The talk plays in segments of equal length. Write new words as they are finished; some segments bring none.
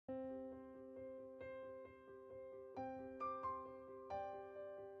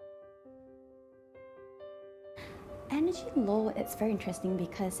Energy law, it's very interesting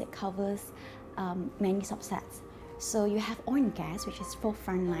because it covers many subsets. So you have oil and gas, which is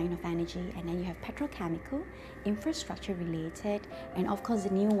forefront line of energy, and then you have petrochemical, infrastructure related, and of course the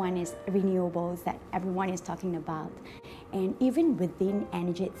new one is renewables that everyone is talking about. And even within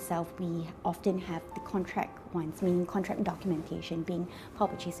energy itself, we often have the contract ones, meaning contract documentation, being power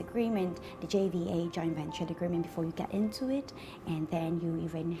purchase agreement, the JVA, joint venture agreement before you get into it, and then you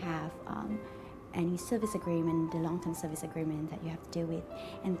even have any service agreement, the long-term service agreement that you have to deal with.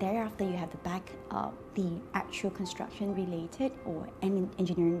 And thereafter you have the actual construction related or any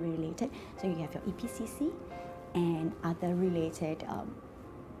engineering related. So you have your EPCC and other related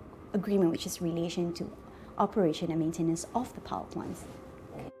agreement, which is relation to operation and maintenance of the power plants.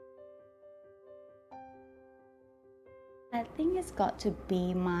 I think it's got to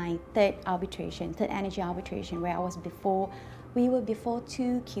be my third energy arbitration, where I was before. We were before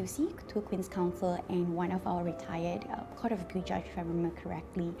two QC, two Queen's Counsel, and one of our retired Court of Appeal judge, if I remember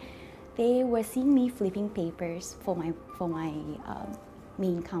correctly. They were seeing me flipping papers for my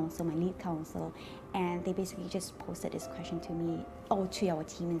main counsel, my lead counsel, and they basically just posted this question to me or to our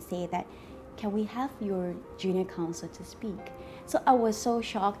team and say that, can we have your junior counsel to speak? So I was so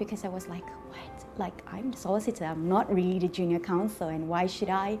shocked because I was like, what? Like, I'm the solicitor, I'm not really the junior counsel, and why should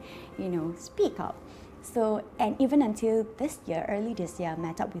I, speak up? So, and even until this year, early this year, I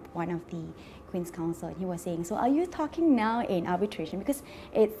met up with one of the Queen's Counsel, and he was saying, so are you talking now in arbitration? Because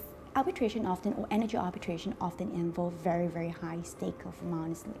it's arbitration often, or energy arbitration often involve very, very high stake of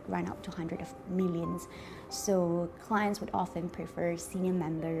amounts, like run up to hundreds of millions. So clients would often prefer senior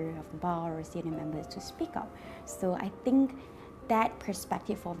member of the bar or senior members to speak up. So I think that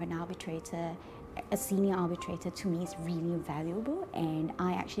perspective of an arbitrator, a senior arbitrator, to me is really valuable, and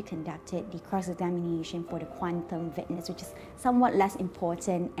I actually conducted the cross-examination for the quantum witness, which is somewhat less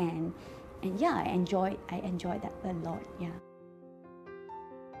important, and yeah, I enjoyed that a lot. Yeah.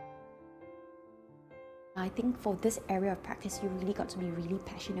 I think for this area of practice, you really got to be really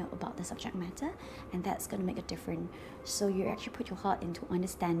passionate about the subject matter, and that's going to make a difference. So you actually put your heart into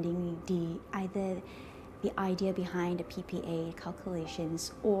understanding either the idea behind the PPA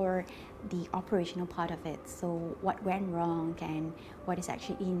calculations or the operational part of it. So what went wrong and what is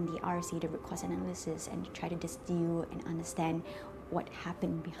actually in the RC, the root cause analysis, and try to distill and understand what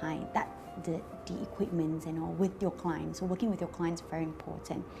happened behind that, the equipment and all with your clients. So working with your clients is very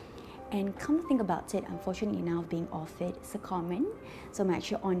important. And come to think about it, unfortunately now being offered secondment. So I'm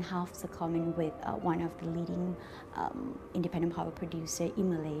actually on half secondment with one of the leading independent power producer in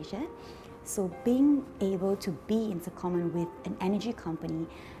Malaysia. So being able to be in secondment with an energy company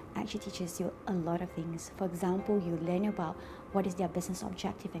actually teaches you a lot of things. For example, you learn about what is their business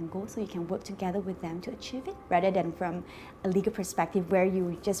objective and goal, so you can work together with them to achieve it, rather than from a legal perspective where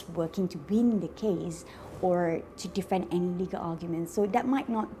you're just working to win the case or to defend any legal arguments. So that might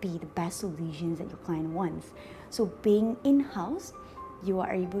not be the best solutions that your client wants. So being in-house, you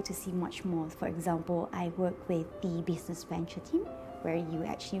are able to see much more. For example, I work with the business venture team, where you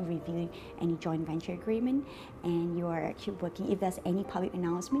actually review any joint venture agreement, and you are actually working, if there's any public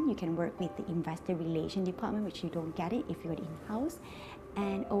announcement, you can work with the investor relation department, which you don't get it if you're in-house.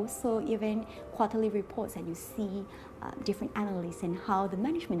 And also even quarterly reports, and you see different analysts and how the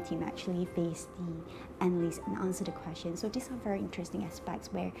management team actually face the analysts and answer the questions. So these are very interesting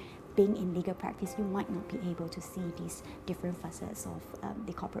aspects where being in legal practice, you might not be able to see these different facets of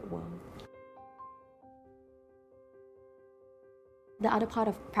the corporate world. The other part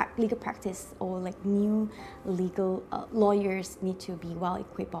of legal practice, or like new legal lawyers, need to be well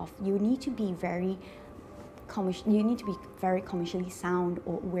equipped of. You need to be very commercially sound,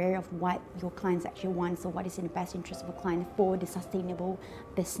 or aware of what your clients actually want. So what is in the best interest of a client for the sustainable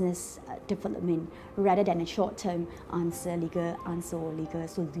business development, rather than a short-term answer or legal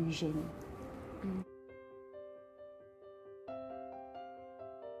solution.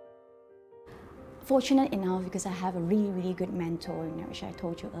 Fortunate enough, because I have a really good mentor, which I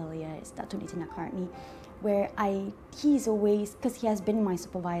told you earlier, is Dr. Nitin Akarni, where he's always, because he has been my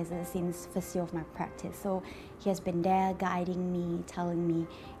supervisor since first year of my practice, so he has been there guiding me, telling me,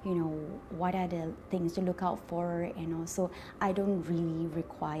 what are the things to look out for, and also I don't really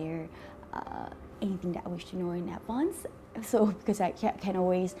require anything that I wish to know in advance. So because I can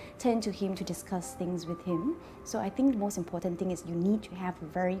always turn to him to discuss things with him. So I think the most important thing is you need to have a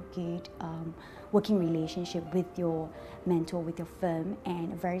very good working relationship with your mentor, with your firm,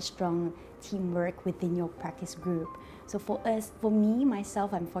 and a very strong teamwork within your practice group. So for me,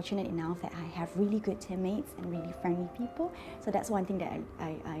 myself, I'm fortunate enough that I have really good teammates and really friendly people. So that's one thing that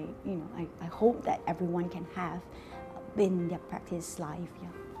I hope that everyone can have in their practice life. Yeah.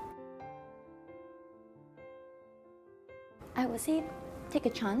 I would say take a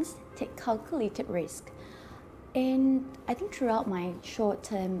chance, take calculated risk. And I think throughout my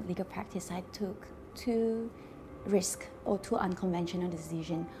short-term legal practice, I took two unconventional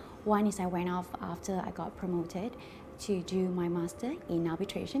decisions. One is I went off after I got promoted to do my master in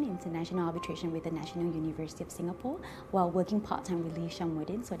arbitration, international arbitration with the National University of Singapore, while working part-time with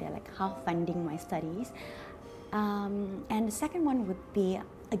Hishammuddin, so they're like half funding my studies. And the second one would be,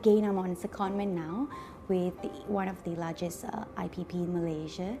 again, I'm on secondment now with one of the largest IPP in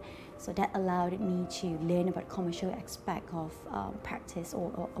Malaysia. So that allowed me to learn about commercial aspect of practice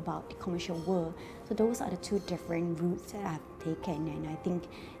or about the commercial world. So those are the two different routes that I've taken, and I think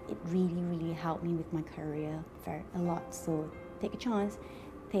it really, really helped me with my career a lot. So take a chance,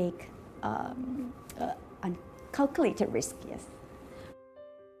 take uncalculated risk, yes.